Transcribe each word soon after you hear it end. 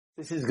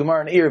This is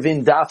Gemara and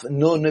Eruvin Daf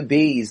Nun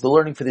Beis. The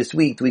learning for this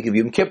week, the week of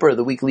Yom Kippur,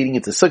 the week leading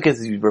into Sukkot,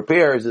 as he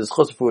prepares, is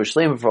Chosr for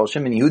Shleim for Al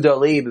Shimon Yehuda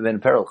Leib ben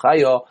Perel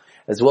Chaya,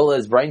 as well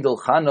as Brindel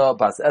Chana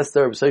Bas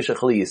Esther B'Soisha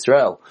Chali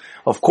Yisrael.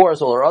 Of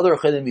course, all our other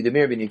Chedim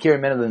Yidamir ben Yakir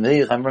Men of the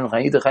Meir Chaim Ben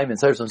Chaim Yida Chaim Ben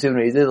Sar Som Sivin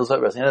Reizid Sar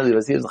Basina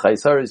Livasiv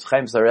Chaisar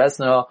Chaim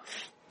Saresna.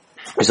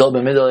 Result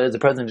ben Middle is the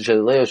president of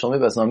Shalei Shalmi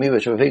Bas Nami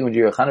B'Shavig Ben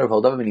Jir Chaner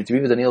V'Aldav Ben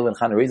Yitzriv Daniel Ben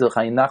Chaner Reizil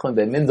Chaim Nachman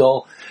Ben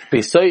Mindel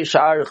B'Soy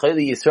Shar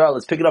Chali Yisrael.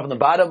 Let's pick it up on the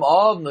bottom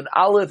of Nun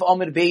Aleph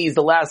Amid Beis,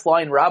 the last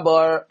line.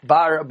 Rabba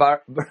Bar Rav Chana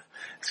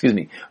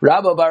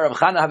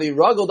Havi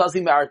Ragol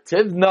Dasim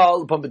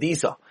Artivna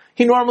Pumbedisa.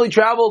 He normally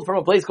traveled from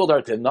a place called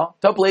Artivna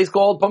to a place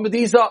called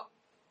Pumbedisa.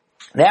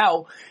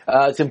 Now,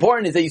 it's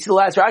important is that you see the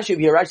last Rashi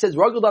here. Rashi says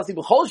Ragol Dasim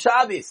B'Chol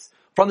Shabbos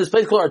from this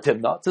place called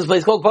Artivna to this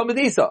place called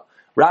Pumbedisa.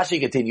 Rashi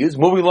continues,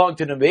 moving along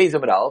to Numbez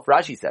Amid Aleph.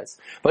 Rashi says,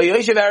 "But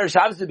Yoshev Erev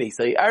Shabbos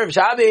B'Beisai. Erev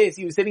Shabbos,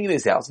 he was sitting in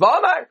his house.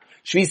 V'amar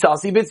Shvi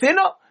Sasi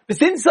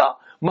B'Sinsa.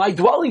 My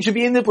dwelling should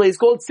be in the place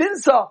called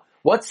Sinsa.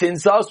 What's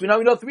Sinsa? So we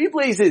know three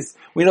places.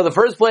 We know the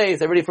first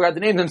place. I already forgot the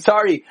names. I'm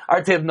sorry.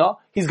 Artivna.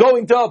 He's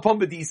going to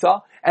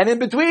Pumbedisa, and in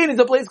between is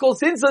a place called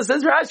Sinsa.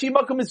 Says Rashi,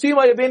 Makom Mitzvah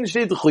Yabin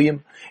Shnei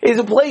T'chuyim. Is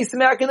a place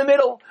smack in the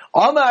middle.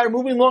 Amar,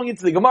 moving along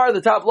into the Gemara,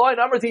 the top line.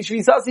 Amar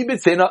Shvi Sasi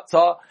B'Sinsa.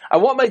 So I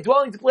want my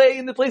dwelling to play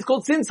in the place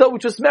called Sinsa,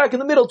 which is smack in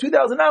the middle,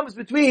 2,000 amos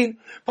between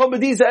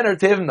Pumbedisa and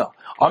Artivna.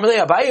 Amar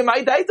Le Abaye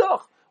Mai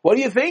Daitach. What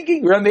are you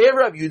thinking? Rameir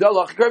Rav Yehuda,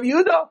 Lach Rav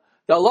Yehuda.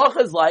 The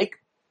halacha is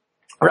like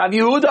Rav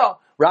Yehuda.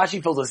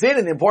 Rashi fills us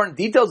in the important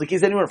details in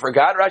case anyone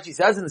forgot. Rashi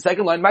says in the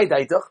second line, "My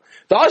daitach,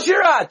 the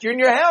ashirat. You're in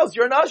your house.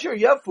 You're an usher.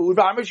 You have food.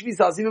 V'amar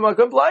shvisasi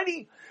b'makom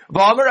plani.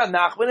 V'amar Rav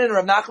Nachman, and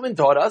Rav Nachman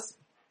taught us.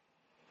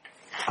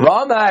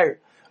 V'amar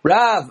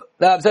Rav.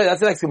 I'm sorry,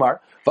 that's the next Gemara.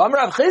 V'amar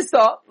Rav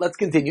Chisda. Let's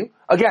continue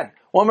again.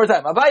 One more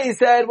time. Abaye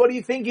said, "What are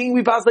you thinking?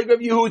 We pass like Rav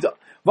Yehuda."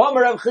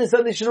 V'amar Rav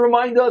Chisda. This should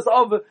remind us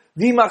of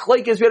the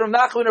machlekes we had Rav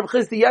Nachman and Rav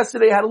Chisda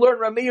yesterday. How to learn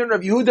Rav Meir and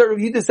Rav Yehuda. Rav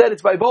Yehuda said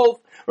it's by both.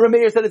 Rav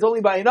Meir said it's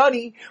only by an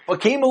ani, but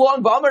came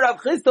along, V'amar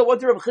Rav Chisda. What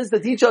did Rav Chisda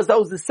teach us? That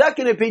was the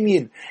second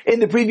opinion in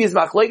the previous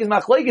machlekes.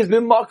 Machlekes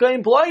b'maka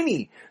and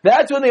plani.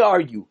 That's when they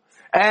argue.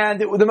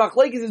 And the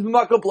machlekes is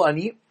b'maka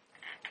plani.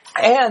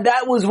 And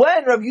that was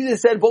when Rav Yehuda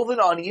said both an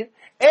ani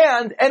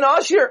and an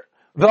ashir.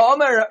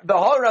 V'amar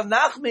Rav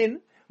Nachman,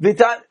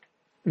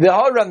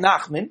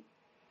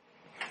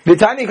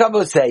 V'tani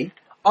Kabosei,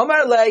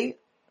 Amar Lei,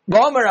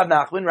 V'amar Rav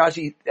Nachman,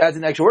 Rashi adds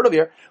an extra word over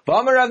here,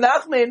 V'amar Rav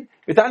Nachman,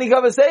 V'tani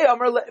Kabosei,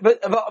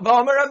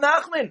 V'amar Rav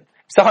Nachman.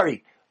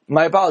 Sorry,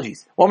 my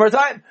apologies. One more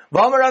time.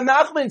 V'amar Rav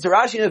Nachman, so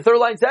Rashi in the third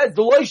line says,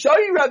 D'loi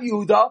Shari Rav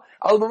Yehuda,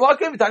 Al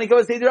B'makim, V'tani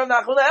Kabosei, Rav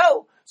Nachman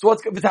El. So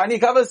what's V'tani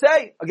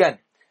Kabosei? Again,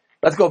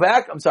 let's go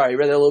back. I'm sorry, I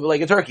read that a little bit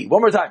like a turkey. One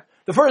more time.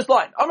 The first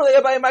line, Amar Lei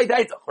Abaye Mai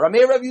Daitach,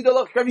 Rameir Rav Yehuda,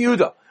 Lach Rav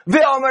Yehuda,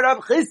 V'amar Rav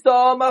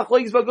Chisda,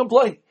 Machlekes b'makom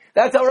plani.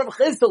 That's how Rav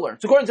Chisda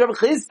learns. According to Rav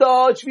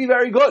Chisda, it should be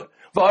very good.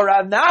 For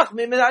Rav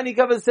Nachman,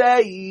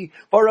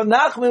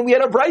 we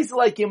had a brayso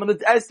like him on the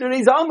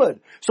yesterday's Amud.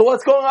 So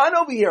what's going on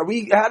over here?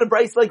 We had a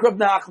brayso like Rav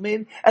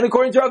Nachman, and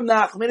according to Rav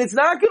Nachman, it's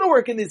not going to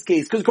work in this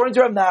case, because according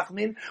to Rav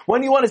Nachman,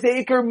 when you want to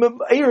say Eir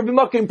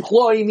b'makom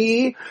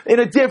plani in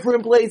a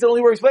different place, it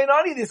only works by an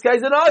ani. This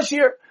guy's an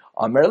ashir.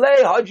 Amar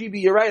le, Haji,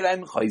 you're right,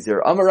 I'm chayzer.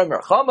 Amar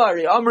Chama,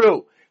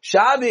 Amru,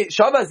 Shabbos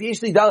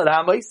yishli dalet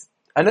hamayis.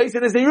 And I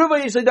said,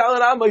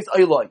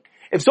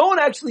 if someone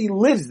actually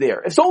lives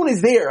there, if someone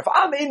is there, if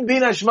I'm in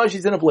Bin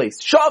Hashmashis in a place,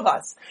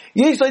 Shabbos,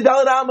 the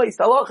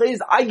halacha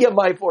is, I get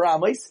my 4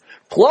 amis,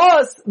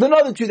 plus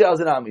another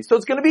 2,000 amis. So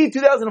it's going to be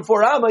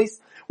 2,004 amis,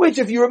 which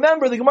if you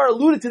remember, the Gemara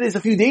alluded to this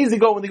a few days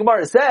ago when the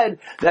Gemara said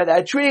that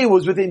that tree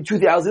was within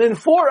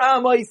 2,004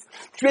 amis,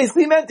 which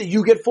basically meant that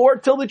you get 4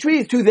 till the tree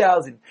is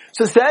 2,000.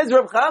 So says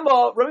Rav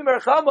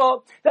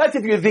Chama, that's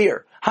if you're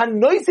there. What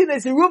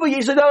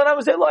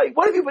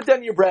if you put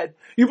down your bread?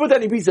 You put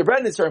down your piece of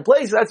bread in a certain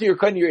place, that's your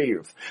cutting your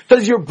ears.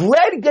 Does your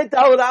bread get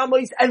Daled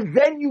Amos and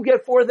then you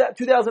get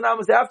 2,000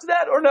 Amos after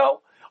that, or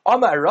no?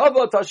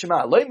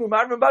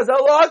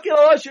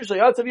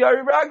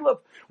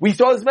 We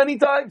saw this many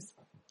times.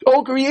 The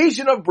whole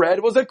creation of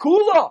bread was a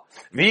kula.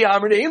 And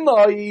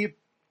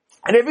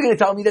if you're going to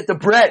tell me that the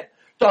bread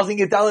doesn't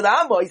get Daled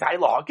Amos,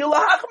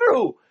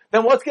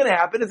 then what's going to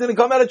happen? It's going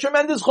to come out a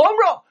tremendous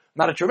chumrah.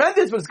 Not a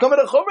tremendous, but it's coming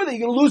to chumrah that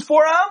you're going to lose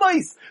 4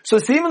 amis. So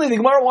seemingly the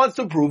Gemara wants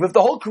to prove if the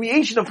whole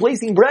creation of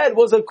placing bread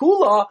was a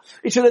kula,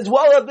 it should as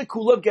well have the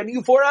kula of getting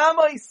you 4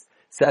 amis.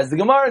 Says the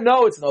Gemara,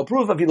 no, it's no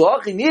proof. Which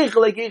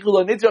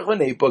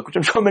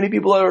I'm sure many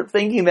people are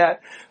thinking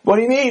that. What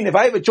do you mean? If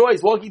I have a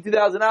choice, walking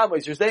 2,000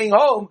 amis or staying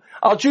home,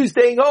 I'll choose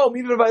staying home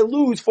even if I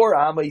lose 4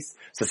 amis.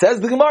 So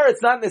says the Gemara,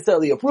 it's not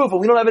necessarily a proof, and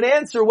we don't have an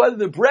answer whether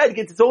the bread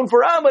gets its own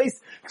 4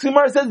 amis. The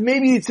Gemara says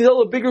maybe it's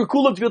still a bigger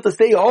kula to be able to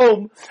stay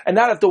home and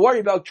not have to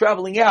worry about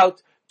traveling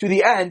out to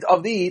the end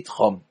of the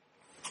Tchum.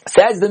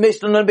 Says the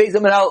Mishnah on Beis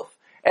Amid Aleph,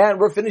 and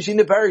we're finishing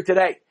the parak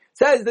today.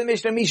 Says the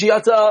Mishnah,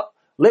 Mishiyata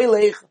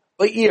Leilech.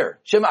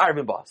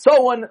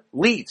 Someone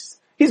leaves.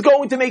 He's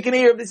going to make an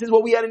Erev. This is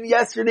what we had in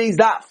yesterday's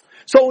daf.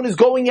 Someone is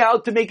going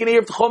out to make an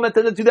Erev Tchomet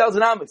in the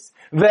 2,000 Amos.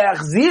 We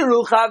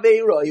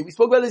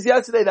spoke about this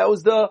yesterday. That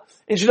was the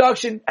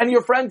introduction. And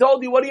your friend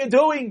told you, what are you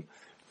doing?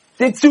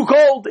 It's too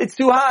cold. It's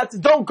too hot.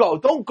 Don't go.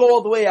 Don't go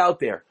all the way out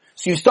there.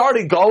 So you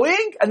started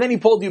going, and then he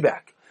pulled you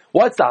back.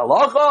 What's the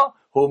halacha?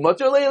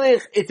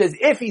 It's as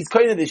if he's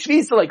kind of the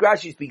shvisa, like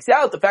Rashi speaks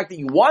out. The fact that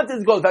you wanted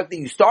to go, the fact that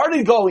you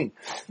started going,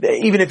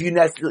 even if you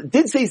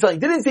did say something,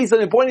 didn't say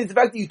something, the point is the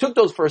fact that you took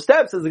those first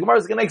steps, as the Gemara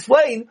is going to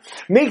explain,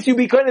 makes you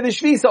be kind of the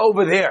shvisa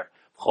over there.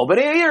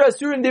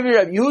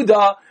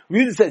 Yehuda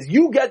says,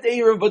 you get the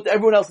Erev, but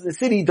everyone else in the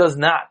city does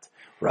not.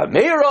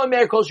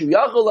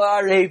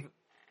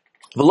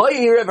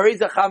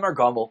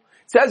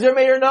 Says your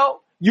mayor, no,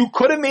 you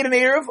could have made an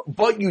Erev,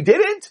 but you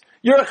didn't.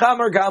 You're a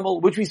Chamar Gamel,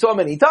 which we saw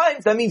many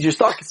times. That means you're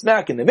stuck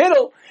smack in the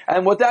middle.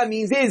 And what that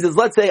means is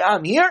let's say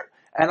I'm here,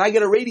 and I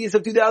get a radius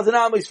of 2,000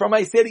 amos from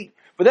my city.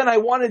 But then I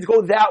wanted to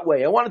go that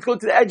way. I wanted to go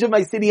to the edge of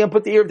my city and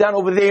put the Erev down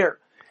over there.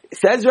 It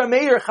says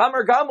Rameir,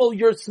 Chamar Gamel,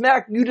 you're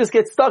smack, you just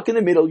get stuck in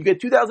the middle. You get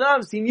 2,000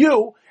 amos between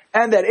you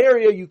and that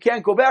area. You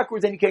can't go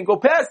backwards and you can't go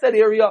past that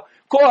area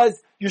because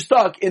you're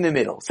stuck in the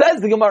middle. Says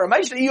the Gemara,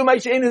 this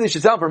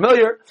should sound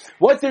familiar.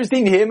 What's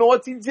interesting to him and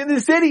what's in the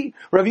city?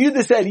 Rav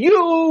Yehuda said,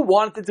 you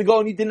wanted to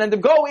go and you didn't end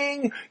up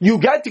going. You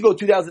get to go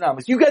 2,000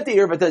 amos. You get the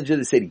Erev at the edge of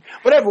the city.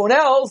 But everyone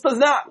else does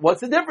not. What's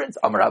the difference?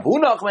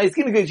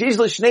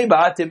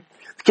 The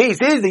case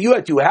is that you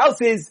had two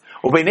houses,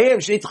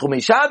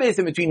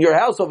 and between your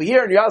house over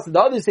here and your house in the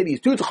other city is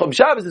 2 Tchum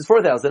Shabbos, is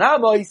 4,000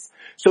 amos.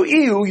 So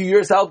you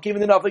yourself came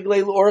in the Nafik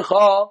Leil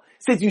Orcha,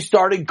 since you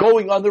started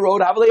going on the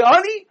road,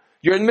 Havale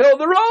you're in the middle of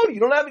the road, you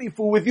don't have any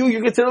food with you,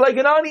 you're considered like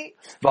an ani.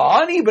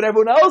 But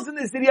everyone else in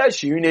the city has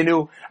shir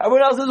nenu.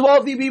 Everyone else is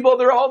wealthy people,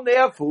 they're home, they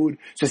have food.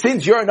 So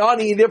since you're an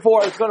ani,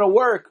 therefore it's gonna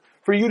work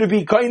for you to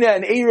be kinda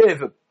an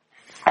Erev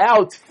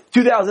out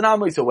 2,000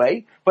 amos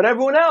away, but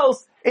everyone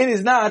else, it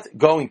is not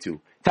going to.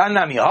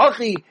 Tanami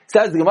Hachi,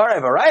 says the Gemara,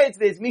 have a riot to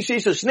this,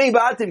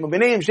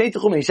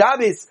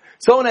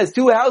 someone has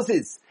two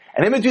houses,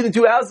 and in between the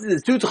two houses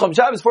is 2 Tchum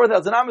Shabbos,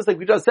 4,000 amos, like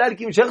we just said,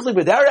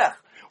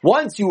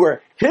 once you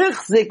were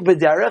hichzik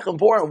b'derech,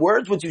 important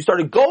words, once you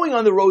started going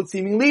on the road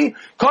seemingly,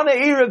 kana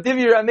Erev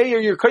divir ameir,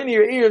 your kind of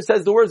your Erev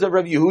says the words of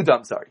Rav Yehuda,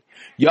 I'm sorry.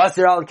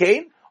 Yasser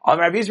al-Kain,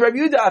 Rav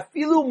Yehuda,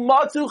 afilu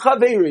matzu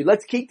chaveri.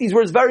 Let's keep these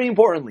words very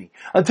importantly.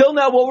 Until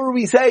now, what were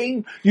we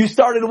saying? You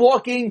started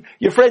walking,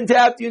 your friend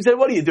tapped you and said,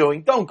 what are you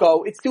doing? Don't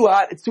go. It's too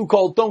hot, it's too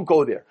cold, don't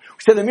go there. We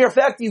said the mere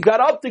fact that you got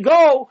up to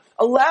go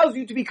allows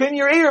you to be clean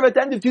your Erev at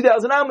the end of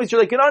 2,000 amos. You're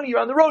like an ani, you're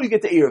on the road, you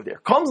get the Erev there.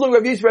 Comes along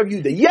Rav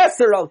Yehuda. Yes,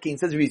 sir, al-Kain,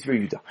 says Rav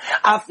Yehuda.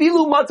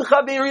 Afilu matzu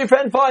chaveri, your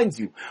friend finds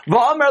you.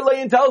 Va'amar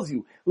lein tells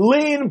you,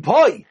 lein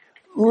poi.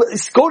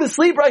 Go to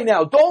sleep right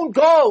now. Don't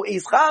go.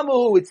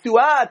 Eischamu, it's too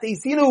hot.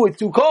 Eisinu, it's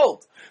too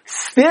cold.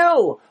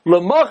 Still,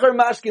 lemachar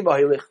mashkin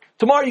v'hilich.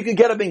 Tomorrow you can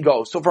get up and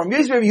go. So from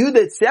Yisrael Yehuda,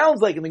 it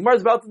sounds like, and the Gemara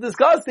is about to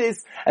discuss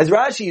this, as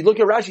Rashi, look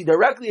at Rashi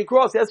directly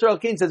across, Yasser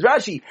al-Kain says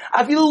Rashi,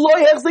 afilu lo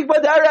yechzik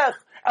b'derech,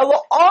 elo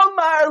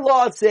amar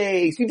lo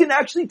says. You didn't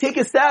actually take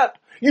a step.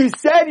 You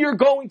said you're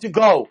going to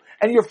go,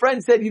 and your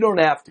friend said you don't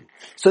have to.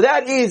 So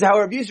that is how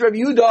Rabbi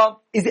Yehuda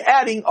is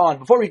adding on.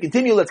 Before we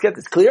continue, let's get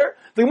this clear.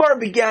 The Gemara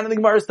began and the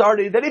Gemara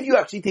started that if you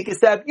actually take a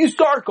step, you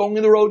start going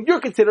in the road,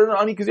 you're considered an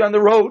ani because you're on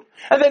the road,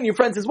 and then your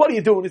friend says, what are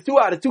you doing? It's too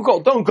hot, it's too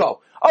cold, don't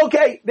go.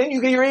 Okay, then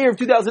you get your ear of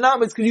 2,000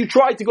 amos because you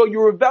tried to go, you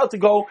were about to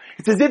go.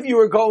 It's as if you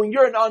were going,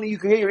 you're an ani, you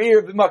can get your ear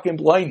of Makim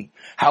Blaini.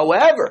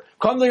 However,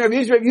 comes like Rabbi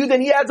Yehuda,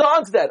 then he adds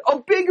on to that. A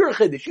bigger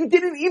chiddush. You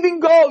didn't even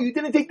go, you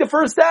didn't take the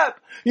first step.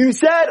 You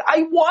said,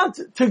 I want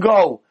to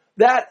go.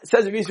 That,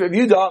 says Rabbi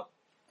Yehuda,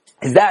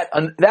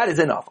 that is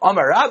enough.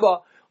 Amar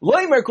Rabba,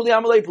 loimer kuli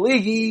amalei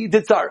pligi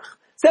ditzarch.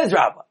 Says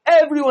Rabba,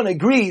 everyone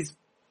agrees,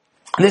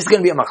 and this is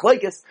going to be a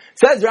machlekes.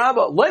 Says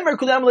Rabba, loimer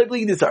kuli amalei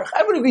pligi ditzarch.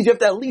 Everyone agrees you have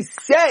to at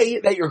least say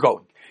that you're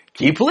going.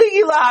 Ki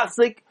pligi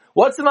lahachzik.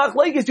 What's the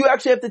machlekes? You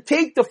actually have to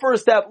take the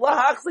first step.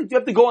 Lahachzik, you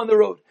have to go on the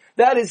road.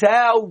 That is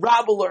how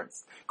Rabba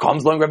learns.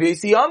 Comes along Rabbi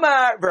Yossi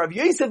Amar, Rabbi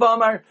Yosef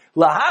Amar,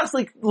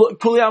 lahachzik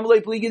kuli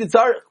amalei pligi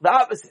ditzarch. The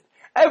opposite.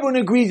 Everyone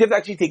agrees you have to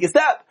actually take a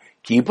step.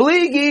 Ki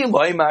pligi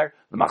loimar.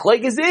 The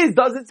machlekes is,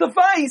 does it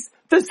suffice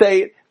to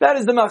say it? That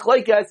is the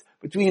machlekes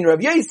between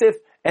Rav Yosef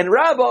and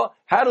Rabbah,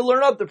 how to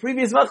learn up the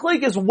previous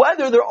machlekes,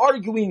 whether they're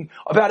arguing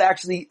about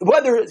actually,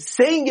 whether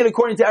saying it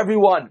according to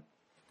everyone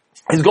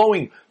is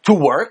going to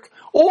work,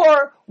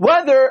 or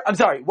whether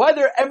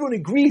everyone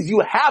agrees you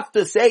have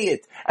to say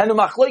it, and the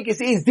machlekes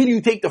is, did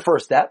you take the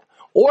first step?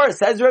 Or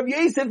says Rav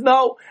Yosef,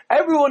 no,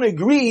 everyone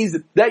agrees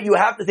that you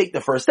have to take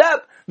the first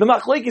step. The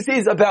machlekes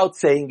is about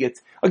saying it.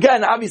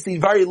 Again, obviously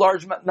very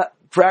large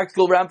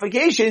practical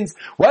ramifications,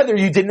 whether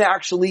you didn't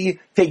actually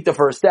take the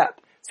first step.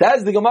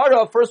 Says the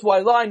Gemara, first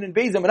white line in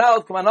Beis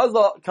Amanal, Kaman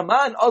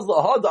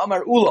Azla Hada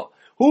Amar Ula.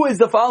 Who is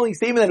the following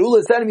statement that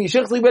Ula said to me?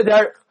 Shichli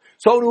B'derech.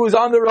 Someone who is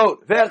on the road.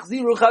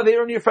 Ve'echziru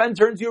chaver, and your friend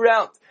turns you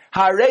around.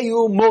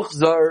 Hareyu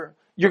muchzar.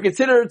 You're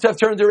considered to have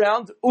turned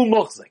around,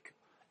 umuchzik.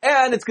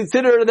 And it's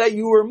considered that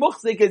you were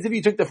muchzik as if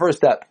you took the first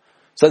step.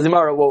 Says the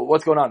Gemara, well,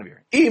 what's going on over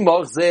here?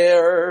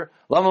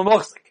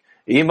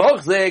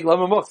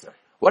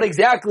 What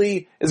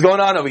exactly is going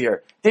on over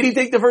here? Did he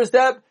take the first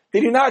step?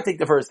 Did he not take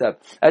the first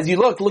step? As you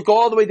look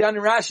all the way down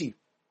in Rashi.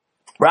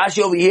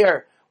 Rashi over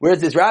here. Where's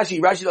this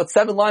Rashi? Rashi got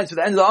 7 lines to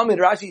the end of the Amid.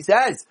 Rashi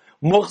says,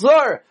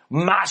 Mukhzar,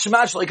 mash,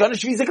 like on a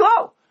Shvisa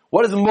Klal.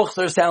 What does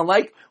Mukhzar sound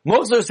like?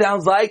 Mukhzar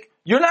sounds like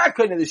you're not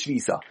going to the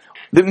Shvisa.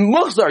 The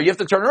Mukhzar, you have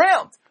to turn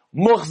around.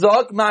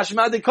 Mukhzak,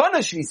 mashma de kana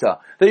Shvisa.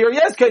 That you're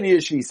yes kind of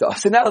Shvisa.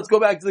 So now let's go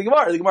back to the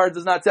Gemara. The Gemara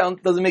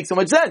doesn't make so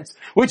much sense.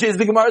 Which is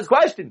the Gemara's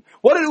question.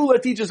 What did Ula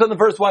teach us on the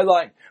first white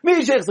line?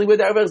 And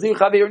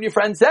your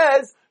friend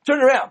says,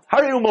 turn around. How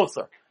do you do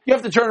Mukhzar? You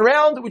have to turn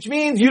around, which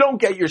means you don't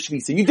get your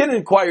shvisa. You didn't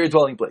acquire your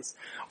dwelling place.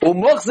 But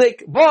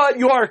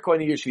you are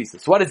acquiring your shvisa.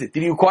 So what is it?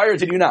 Did you acquire or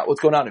did you not? What's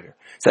going on over here?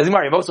 Says the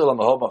Gemara,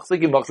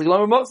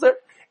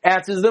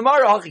 answers the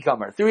Gemara,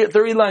 Hachikamar.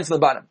 3 lines to the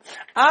bottom.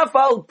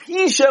 Afal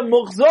pisha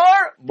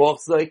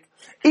mukhzar,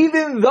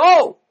 even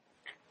though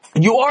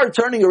you are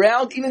turning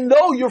around, even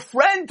though your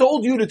friend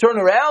told you to turn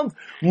around,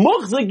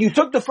 mukhzik, you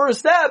took the first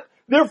step,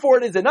 therefore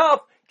it is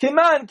enough.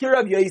 Kiman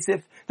kirab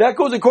Yosef. That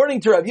goes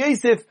according to Rav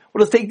Yosef.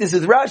 Well, let's take this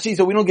as Rashi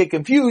so we don't get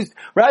confused.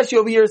 Rashi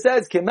over here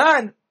says,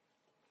 Kiman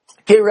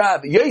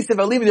kirab Yosef,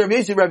 I leave it Rav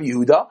Yosef, Rav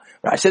Yehuda.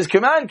 Rashi says,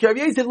 Kiman kirab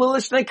Yosef,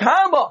 l'lishne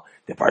kama.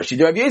 The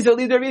parshi Rav Yosef,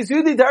 leave Rav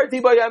Yosef,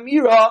 tarti by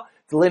Amira,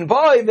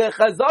 t'linvai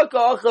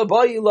v'chazaka acha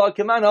ba'ila,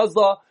 Kiman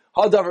hazla,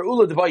 hadavar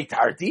ula d'vai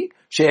tarti,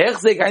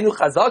 she'echzek hainu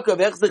chazaka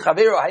v'echzek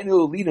chavero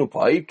hainu linu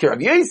pai,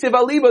 kirab Yosef,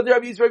 I leave it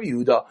Rav Yosef, Rav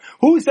Yehuda.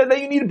 Who said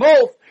that you need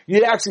both?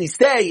 You actually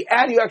stay,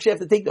 and you actually have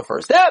to take the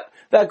first step.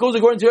 That goes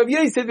according to Rav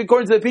Yosef,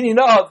 according to the opinion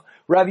of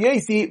Rav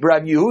Yosef,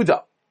 Rav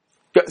Yehuda.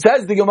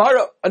 Says the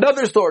Gemara,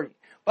 another story.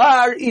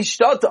 Bar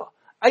Ishtata,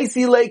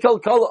 Aisi Le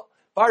Kalkala.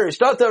 Bar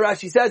Ishtata,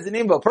 Rashi says the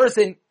name of a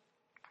person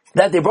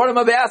that they brought him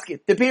a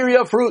basket, the peri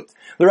of fruit.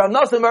 The Rav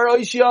Nasan Bar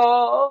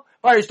Oishia,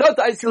 Bar Ishtata,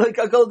 Aisi Le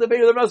Kalkala, the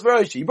peri of Rav Nasan Bar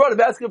Oishia. He brought a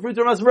basket of fruit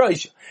to Rav Nasan Bar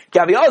Oishia.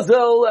 Kavi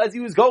Azel, as he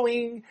was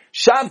going,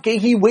 Shavke,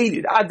 he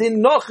waited.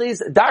 Adin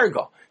Nochis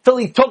Darga. Till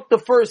he took the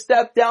first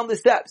step down the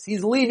steps.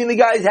 He's leaving the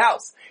guy's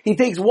house. He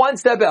takes one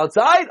step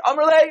outside.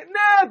 Amrle,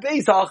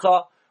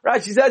 Beisacha.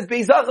 Rashi says,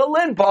 Beisacha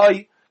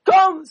linpai.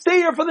 Come, stay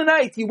here for the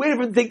night. He waited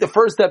for him to take the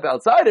first step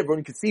outside.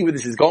 Everyone could see where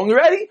this is going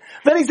already.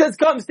 Then he says,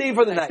 come, stay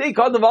for the night. Stay,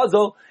 called the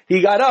vazel.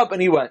 He got up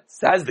and he went.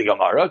 Says the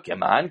Gemara,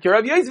 Keman,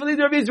 Rav Yosef,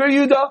 Rav Yosef,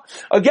 Yehuda.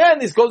 Again,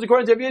 this goes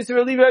according to Rav Yosef,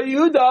 Rav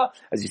Yehuda.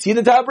 As you see in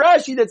the top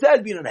Rashi that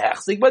says, Bin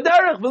hechzik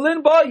baderech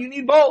v'lin ba. You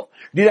need both.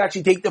 You need to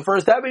actually take the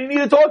first step and you need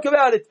to talk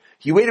about it.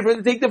 He waited for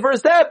him to take the first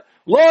step.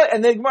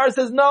 And then Gemara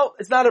says, no,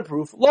 it's not a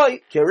proof.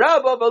 Loi,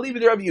 Kerabba,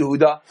 v'aliv Rav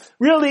Yehuda.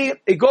 Really,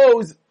 it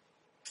goes,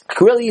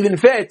 really even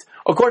fit,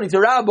 according to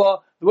Rabbah,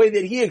 the way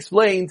that he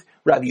explained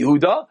Rav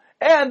Yehuda.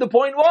 And the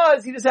point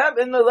was, he just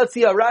happened, let's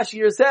see how Rashi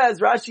here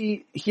says,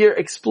 Rashi here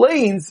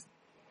explains,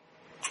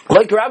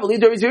 like Rabbah,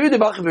 leave Rav Yehuda,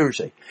 b'achav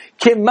v'rushay.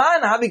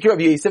 Kiman havik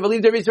Rav Yosef,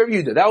 leave Rav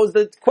Yehuda. That was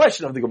the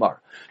question of the Gemara.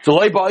 So,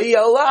 loi ba'i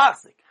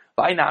el-hachzik,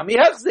 ba'i nami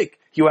hechzik.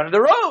 He went on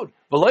the road.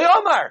 V'loi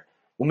omar.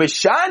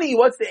 Umeshani,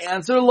 what's the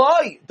answer?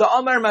 Loi. The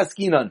Amar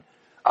Maskinan.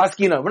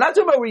 Askinan. We're not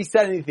talking about where he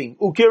said anything.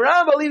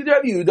 Ukiram believe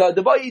Rav Yehuda,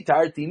 the Bayi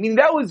Tarti. I mean,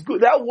 that was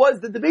good. That was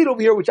the debate over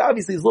here, which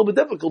obviously is a little bit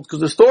difficult because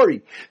the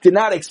story did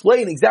not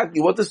explain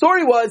exactly what the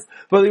story was.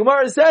 But the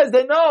Gemara says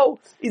that no,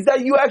 is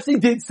that you actually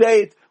did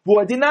say it. You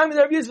see,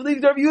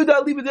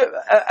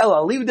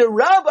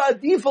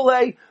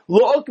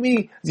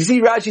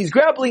 Rashi's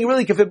grappling.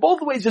 Really can fit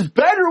both ways. Just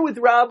better with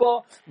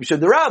Rabbah. We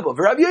should the Rabbah.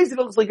 For Rabbi Yosef, it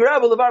looks like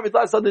Rabbah.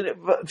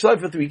 Levar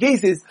for 3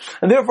 cases,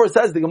 and therefore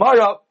says the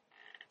Gemara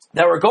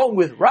that we're going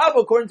with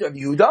Rabbah according to Rabbi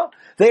Yehuda.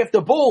 They have to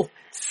both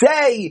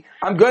say,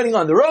 I'm going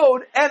on the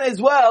road, and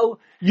as well,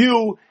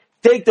 you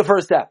take the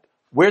first step.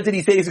 Where did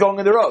he say he's going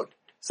on the road?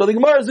 So the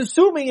Gemara is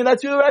assuming, and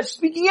that's Rashi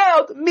speaking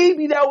out,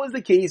 maybe that was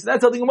the case. And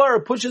that's how the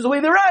Gemara pushes away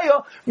the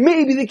Raya.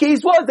 Maybe the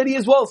case was that he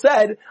as well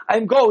said,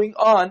 I'm going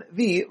on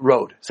the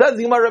road. Says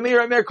the Gemara,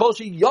 Rameir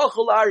Kolshi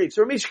Yachol Arif.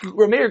 So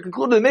Rameir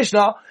concluded the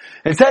Mishnah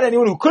and said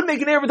anyone who couldn't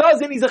make an Erev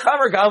doesn't, he's a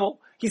Chamer Gamel.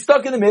 He's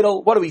stuck in the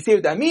middle. What do we say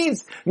what that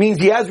means? It means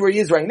he has where he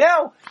is right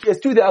now. He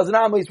has 2,000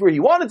 Amos where he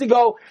wanted to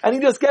go, and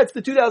he just gets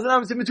the 2,000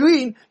 Amos in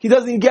between. He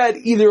doesn't get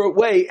either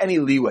way any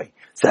leeway.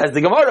 Says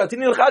the Gemara, I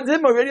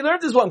already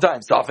learned this one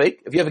time. Safek.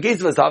 If you have a case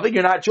of a Safek,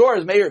 you're not sure.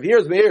 Is mayor of here,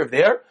 is mayor of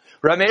there.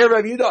 Rameir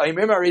Rav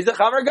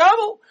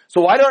Yehuda.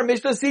 So why do our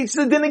Mishnah teach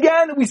the din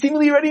again? We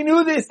seemingly already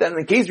knew this. And in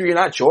the case where you're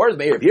not sure, is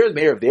mayor of here, is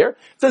mayor of there.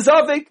 It's a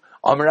Safek.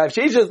 Amar Rav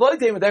Shesha is like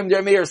them with them.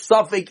 They're mayor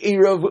Safek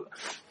Erev.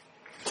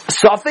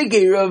 Safek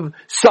Erev.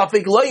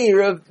 Safek Lo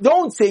Erev.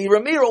 Don't say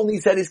Rameir only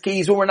said his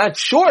case when we're not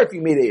sure if he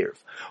made Erev.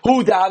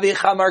 Hu Davi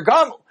Chamar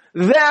Gamel.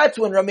 That's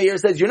when Rameir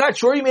says, you're not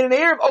sure you made an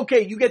Erev?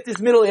 Okay, you get this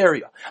middle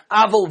area.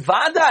 Aval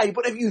Vadai,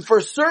 but if you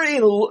for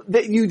certain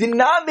that you did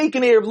not make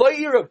an Erev, Lo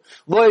Erev,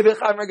 Lo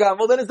Chamer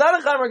Gamel, then it's not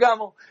a Chamer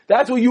Gamel.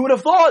 That's what you would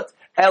have thought.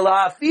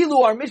 Ela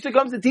Afilu, our Mishnah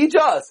comes to teach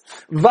us.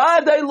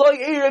 Vadai Lo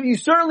Erev, you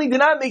certainly did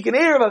not make an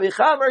Erev of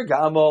Chamer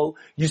Gamel.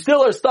 You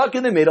still are stuck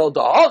in the middle.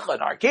 Da'acha,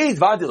 in our case,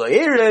 Vadai Lo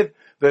Erev,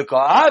 In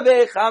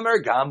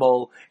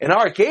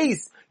our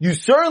case, you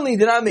certainly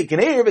did not make an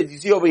Erev, as you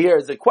see over here.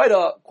 It's quite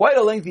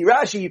a lengthy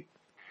Rashi.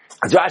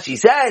 As Rashi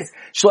says,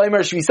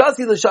 Shleimer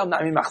Shvisasi l'sham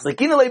na'min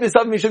machzakin alei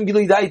b'sav mishum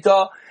gilui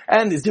daita,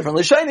 and there's different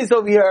l'shainis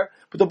over here.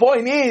 But the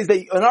point is that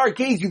in our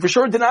case, you for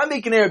sure did not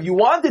make an Erev. You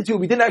wanted to,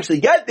 we didn't actually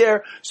get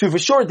there, so you for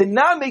sure did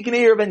not make an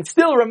Erev, and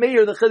still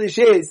Rameir, the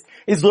Chiddush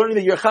is learning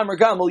that you're Chamer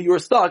Gamel, you are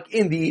stuck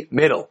in the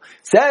middle.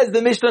 Says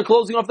the Mishnah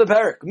closing off the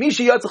parak,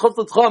 Mishi yatzachot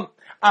l'tcham,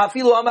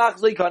 afilu amach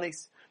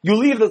zleikanis. You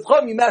leave the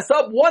tchum, you mess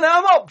up, one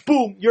amma,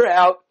 boom, you're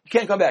out. You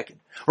can't come back in.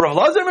 Rav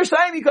Lazar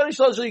Mishnayim Yikanis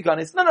Shlosh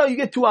Yikanis. No, you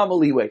get 2 amma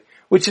leeway.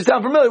 Which should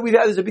sound familiar. We've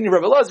had this opinion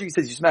of Rav Lazar. He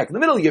says you smack in the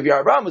middle, you have your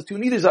Abrahams, 2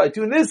 on either side,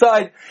 2 on this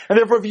side, and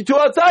therefore if you're 2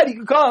 outside, you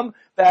can come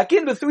back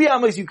in, but 3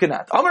 ammas you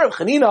cannot. Amar Rav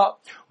Chanina,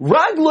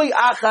 Ragloi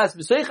Achas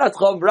B'Seichat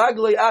Chum,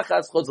 Ragloi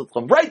Achas Chotzot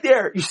Chum. Right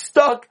there, you're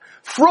stuck,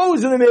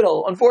 froze in the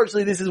middle.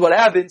 Unfortunately, this is what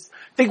happens.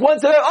 Think one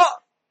step,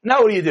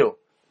 now what do?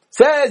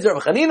 Says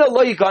Rav Chanina,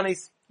 Lo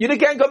Yikanis. You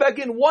can't come back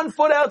in 1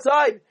 foot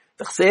outside.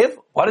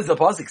 What does the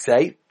pasuk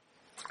say?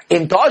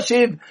 In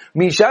Tashiv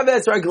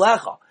mishaves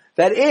raglecha,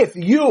 that if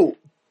you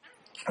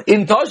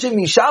in Tashiv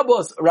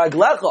mishabos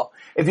raglecha,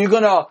 if you're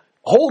gonna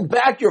hold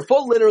back your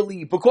foot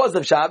literally because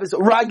of Shabbos,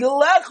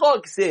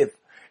 raglecha ksiv,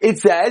 it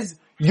says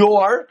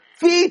your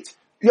feet.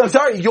 Your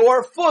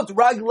foot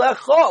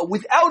raglecha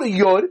without a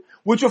yod,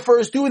 which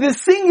refers to the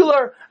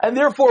singular, and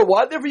therefore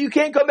what? Therefore you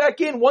can't come back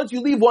in. Once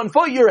you leave 1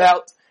 foot, you're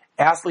out.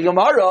 Ask the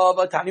Gemara,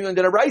 Vatani and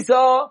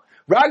Raisa,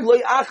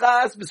 raglei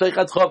achas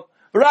b'seichat chum.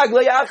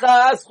 Raglei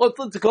achas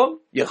chotzotzikum.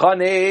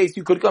 Yechanes,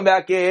 you could come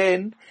back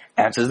in.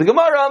 Answers the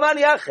Gemara,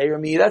 Amani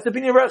achermi. That's the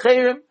opinion of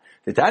Acherim.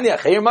 The Tanya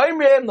acherim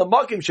aimrim, the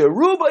makim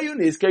sheruba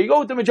yunisker. You go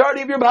with the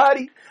majority of your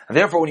body. And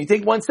therefore, when you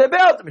take 1 step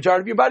out, the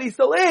majority of your body is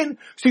still in,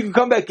 so you can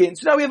come back in.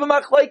 So now we have a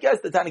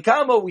machlekes. The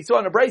Tanakama, we saw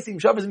in a braysim,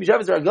 Shabbos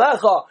Mishavos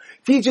Raglecha,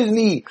 teaches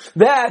me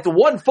that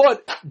 1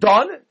 foot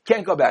done,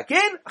 can't go back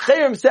in.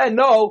 Acherim said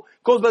no,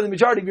 goes by the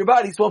majority of your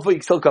body, so 1 foot you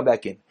can still come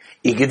back in.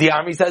 Igedi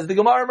Amri says the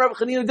Gemara, Rav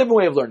Chanina, a different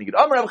way of learning it.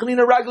 Amar Rav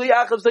Chanina, Raglei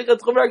achas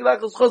seichat chum, raglei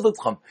achas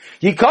chozletzchum.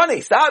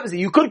 Yikane, obviously,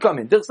 you could come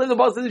in.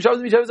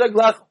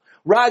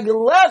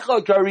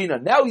 Raglecha karina.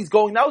 Now he's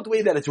going out the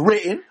way that it's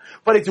written,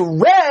 but it's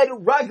read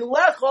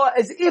raglecha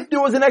as if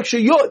there was an extra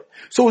yud.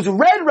 So it's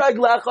read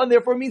raglecha, and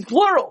therefore it means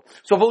plural.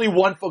 So if only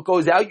 1 foot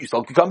goes out, you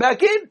still can come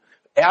back in.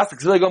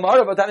 Asks the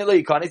Gemara,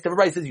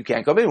 everybody says you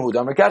can't come in.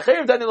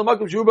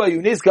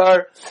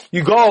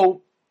 You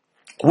go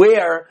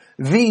where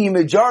the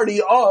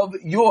majority of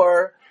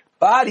your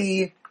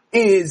body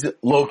is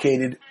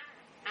located.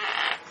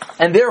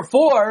 And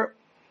therefore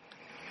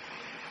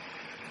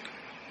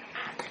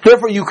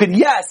you could,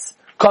 yes,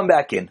 come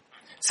back in.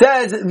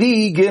 Says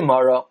the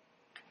Gemara.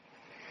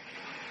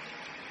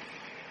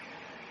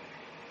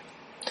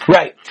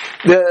 Right.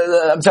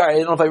 I'm sorry, I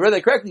don't know if I read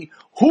that correctly.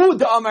 Hu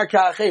da'amar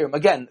ka'acherim.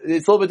 Again,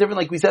 it's a little bit different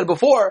like we said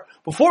before.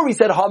 Before we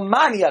said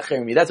hamani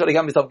achermi. That's what I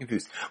got myself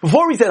confused.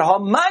 Before we said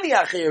hamani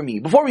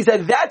achermi. Before we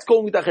said that's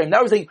going with acherim.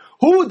 Now we're saying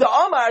hu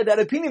da'amar, that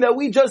opinion that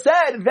we just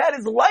said, that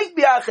is like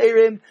the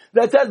acherim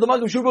that says the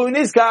magam shubu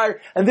niskar,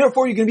 and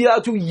therefore you can be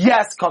allowed to,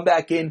 yes, come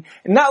back in.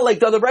 And not like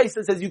the other brayse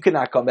that says you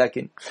cannot come back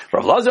in.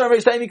 Rav Lazar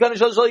Mishnayim Yikanis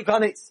Shlosh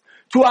Yikanis.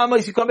 2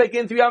 amos you come back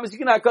in, 3 amos you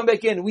cannot come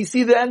back in. We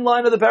see the end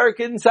line of the parak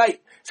in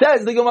sight.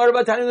 Says the Gemara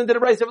about Tanya and the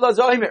brayse of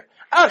Lazar.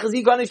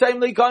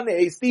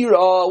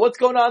 What's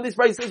going on? This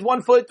price says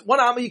 1 foot, 1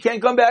 amma, you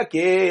can't come back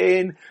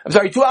in. I'm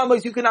sorry, 2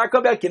 ammas, you cannot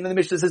come back in. And the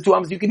Mishnah says 2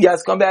 ammas, you can,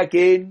 yes, come back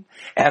in.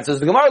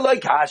 Answers the Gemara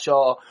like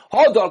Hasha,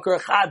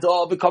 Hadakar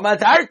Chada, become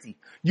Atarti.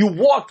 You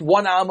walked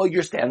 1 amma,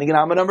 you're standing in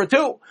amma number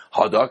 2.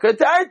 Hadakar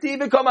Tarti,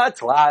 become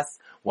Atlas.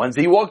 Once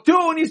you walk 2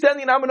 and you're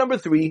standing in amma number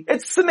 3.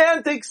 It's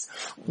semantics,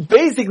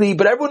 basically,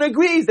 but everyone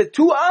agrees that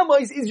 2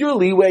 ammas is your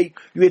leeway.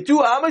 You get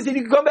 2 ammas and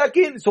you can come back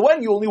in. So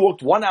when you only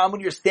walked 1 amma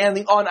and you're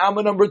standing on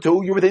amma number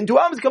 2, you're within 2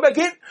 ammas, come back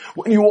in.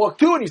 When you walk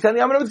 2 and you're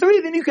standing on amma number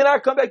 3, then you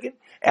cannot come back in.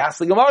 Ask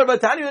the Gemara,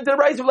 Vatani into the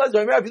rights of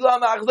Lazar.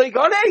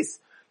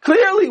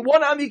 Clearly,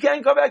 1 am you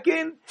can't come back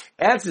in.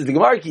 Answers the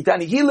Gemara,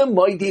 Kitani Hilim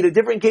Moidid, a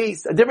different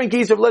case of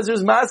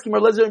Lezer's maskim or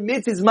Lezer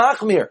mitz is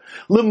machmir.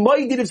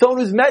 Lemoidid if someone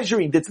who's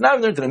measuring, that's not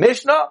learned to the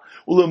Mishnah.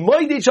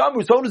 Lemoidid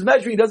Shamru, someone who's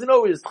measuring doesn't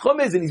know where his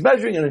tchum is and he's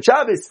measuring on a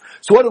Shabbos.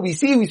 So what do we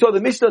see? We saw the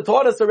Mishnah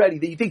taught us already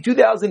that you take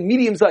 2,000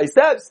 medium-sized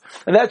steps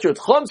and that's your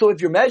tchum. So if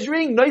you're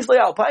measuring, nicely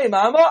alpayim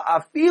amma,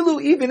 afilu,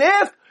 even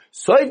if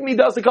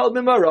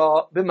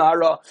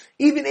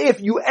even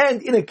if you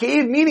end in a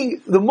cave, meaning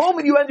the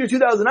moment you enter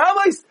 2,000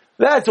 amas,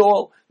 that's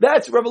all.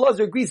 That's Rav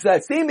Elazar agrees to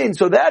that statement.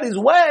 So that is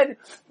when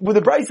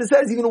the Brisa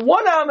says even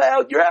 1 amma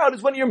out, you're out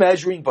is when you're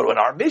measuring. But when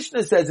our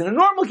Mishnah says in a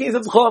normal case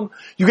of Tchum,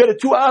 you get a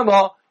 2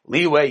 amma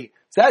leeway.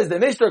 Says the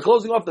Mishnah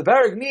closing off the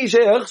parak,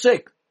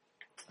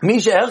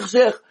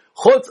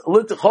 chutz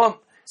l'tchum.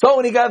 So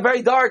when he got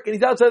very dark and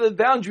he's outside the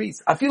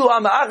boundaries, afilu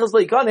amma achas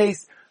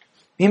leikanes,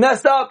 he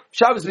messed up.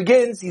 Shabbos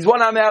begins. He's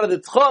 1 amma out of the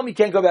Tchum. He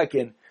can't go back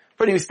in.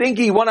 but he was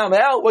thinking, one am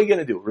out, what are you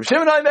going to do? Rav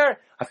Shimon Omer,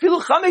 I feel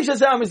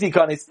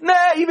nah,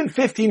 even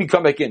 15 you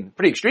come back in.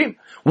 Pretty extreme.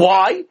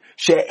 Why?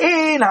 You know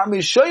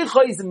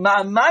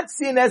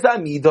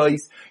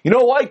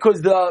why?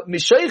 Because the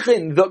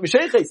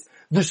Mishaychis,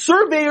 the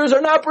surveyors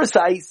are not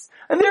precise,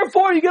 and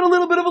therefore you get a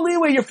little bit of a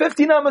leeway. You're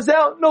 15 amas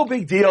out, no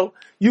big deal.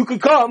 You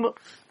could come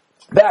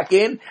back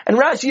in, and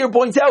Rashi here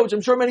points out, which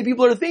I'm sure many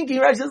people are thinking,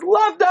 Rashi says,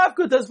 Lav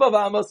Dafka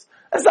Tesvav Amos.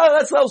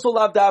 That's also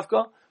Lav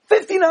Dafka.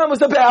 15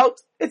 amos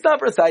about, it's not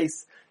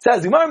precise.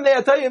 Says the Gemara,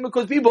 they tell you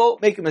because people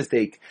make a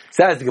mistake.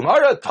 Says the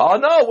Gemara,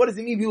 Tana, what does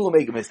it mean people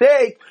make a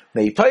mistake?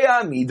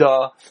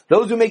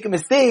 Those who make a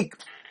mistake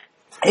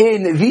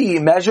in the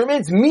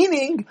measurements,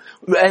 meaning,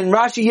 and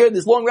Rashi here,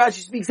 this long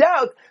Rashi speaks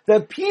out,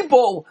 that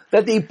people,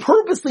 that they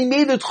purposely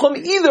made the tchum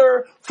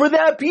either for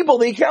that people,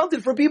 they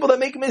counted for people that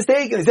make a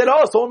mistake, and they said,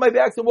 oh, someone might be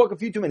accident walk a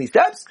few too many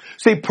steps,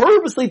 so they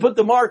purposely put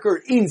the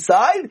marker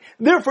inside,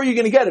 therefore you're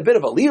going to get a bit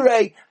of a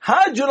lirei.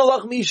 Hajjun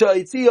alach misha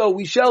itzio,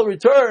 we shall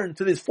return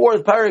to this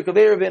fourth parak of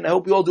Erevin. I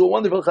hope you all do a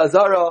wonderful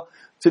chazara.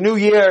 It's a new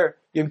year.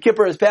 Yom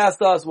Kippur has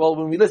passed us. Well,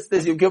 when we listen to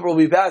this, Yom Kippur will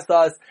be past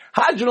us.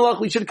 Hajjun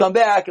alach, we should come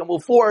back and we'll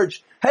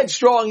forge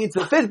headstrong into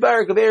the fifth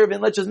parak of Erevin.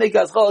 Let's just make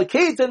us chal.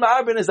 Keitan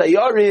ma'arben es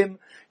ayarim.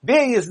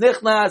 Bayis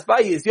nichnas,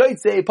 bayis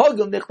yotzei,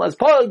 pogum nichnas,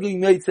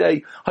 pogum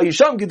yotzei.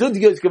 Hayisham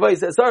gedudiyos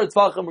kavayis esar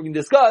tzvachim. We're going to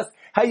discuss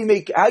how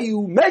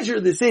you measure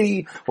the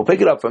city. We'll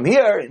pick it up from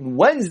here in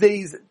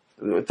Wednesdays.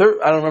 I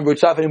don't remember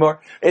which daf anymore.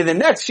 In the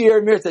next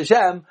year, Mir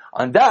Hashem,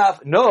 on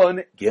Daf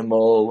Non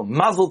Gimel.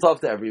 Mazel tov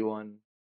to everyone.